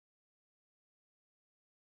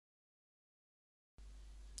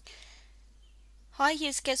Hi,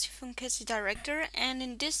 here's Cassie from Cassie Director, and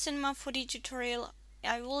in this Cinema 4D tutorial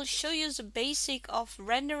I will show you the basic of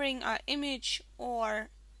rendering an image or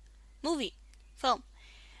movie, film.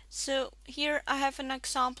 So here I have an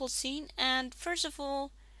example scene, and first of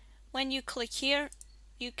all, when you click here,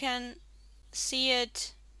 you can see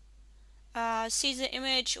it, see the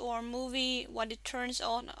image or movie, what it turns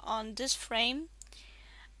on this frame.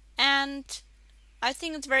 And I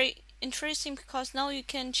think it's very interesting because now you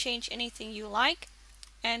can change anything you like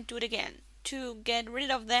and do it again. To get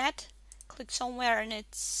rid of that, click somewhere and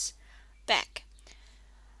it's back.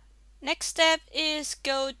 Next step is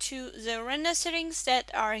go to the render settings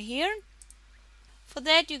that are here. For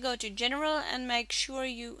that you go to general and make sure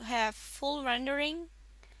you have full rendering,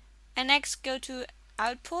 and next go to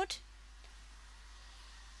output.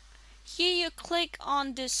 Here you click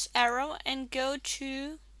on this arrow and go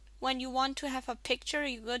to, when you want to have a picture,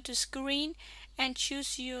 you go to screen and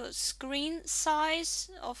choose your screen size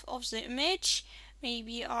of the image,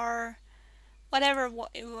 maybe or whatever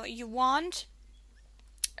you want,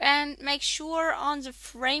 and make sure on the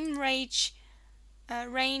frame range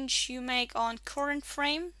you make on current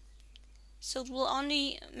frame, so it will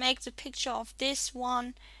only make the picture of this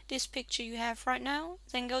picture you have right now.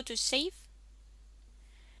 Then go to save.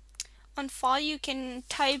 On file you can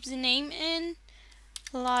type the name in,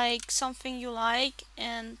 like something you like,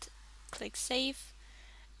 and click save.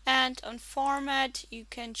 And on format you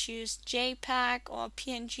can choose JPEG or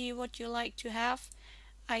PNG, what you like to have.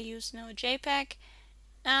 I use now JPEG,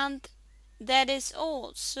 and that is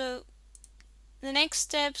all. So the next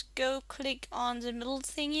steps, go click on the middle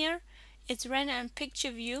thing here, it's render and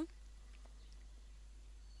picture view.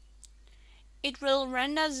 It will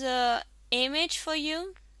render the image for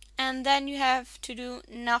you, and then you have to do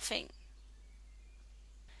nothing.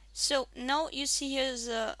 So now you see here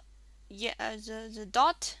the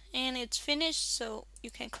dot, and it's finished, so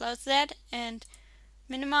you can close that and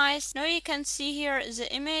minimize. Now you can see here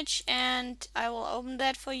the image, and I will open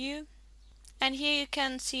that for you. And here you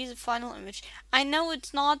can see the final image. I know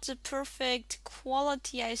it's not the perfect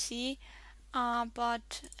quality I see,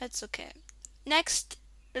 but it's okay. Next,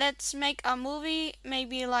 let's make a movie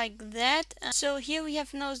maybe like that. So here we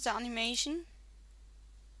have now the animation.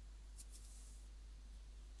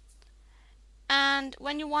 And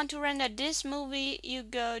when you want to render this movie, you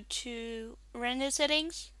go to render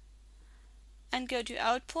settings and go to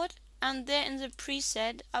output, and there in the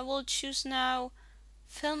preset I will choose now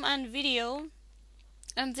film and video,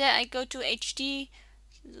 and there I go to HD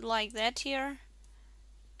like that here,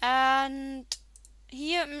 and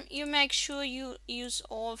here you make sure you use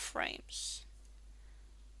all frames.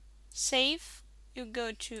 Save, you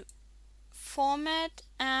go to format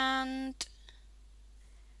and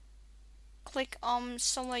click on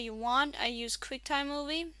somewhere you want. I use QuickTime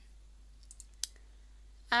Movie,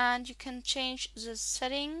 and you can change the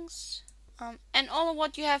settings, and all of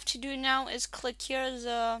what you have to do now is click here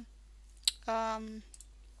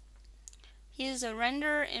here's a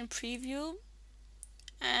render in preview,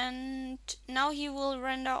 and now he will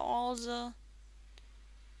render all the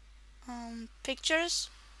pictures.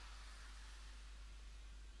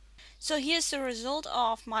 So here's the result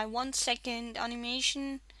of my 1 second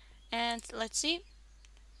animation, and let's see.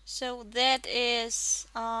 So that is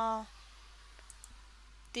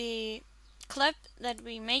the clip that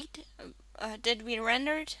we made, that we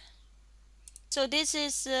rendered. So this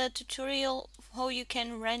is the tutorial how you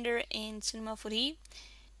can render in Cinema 4D,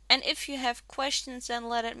 and if you have questions then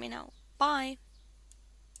let me know. Bye!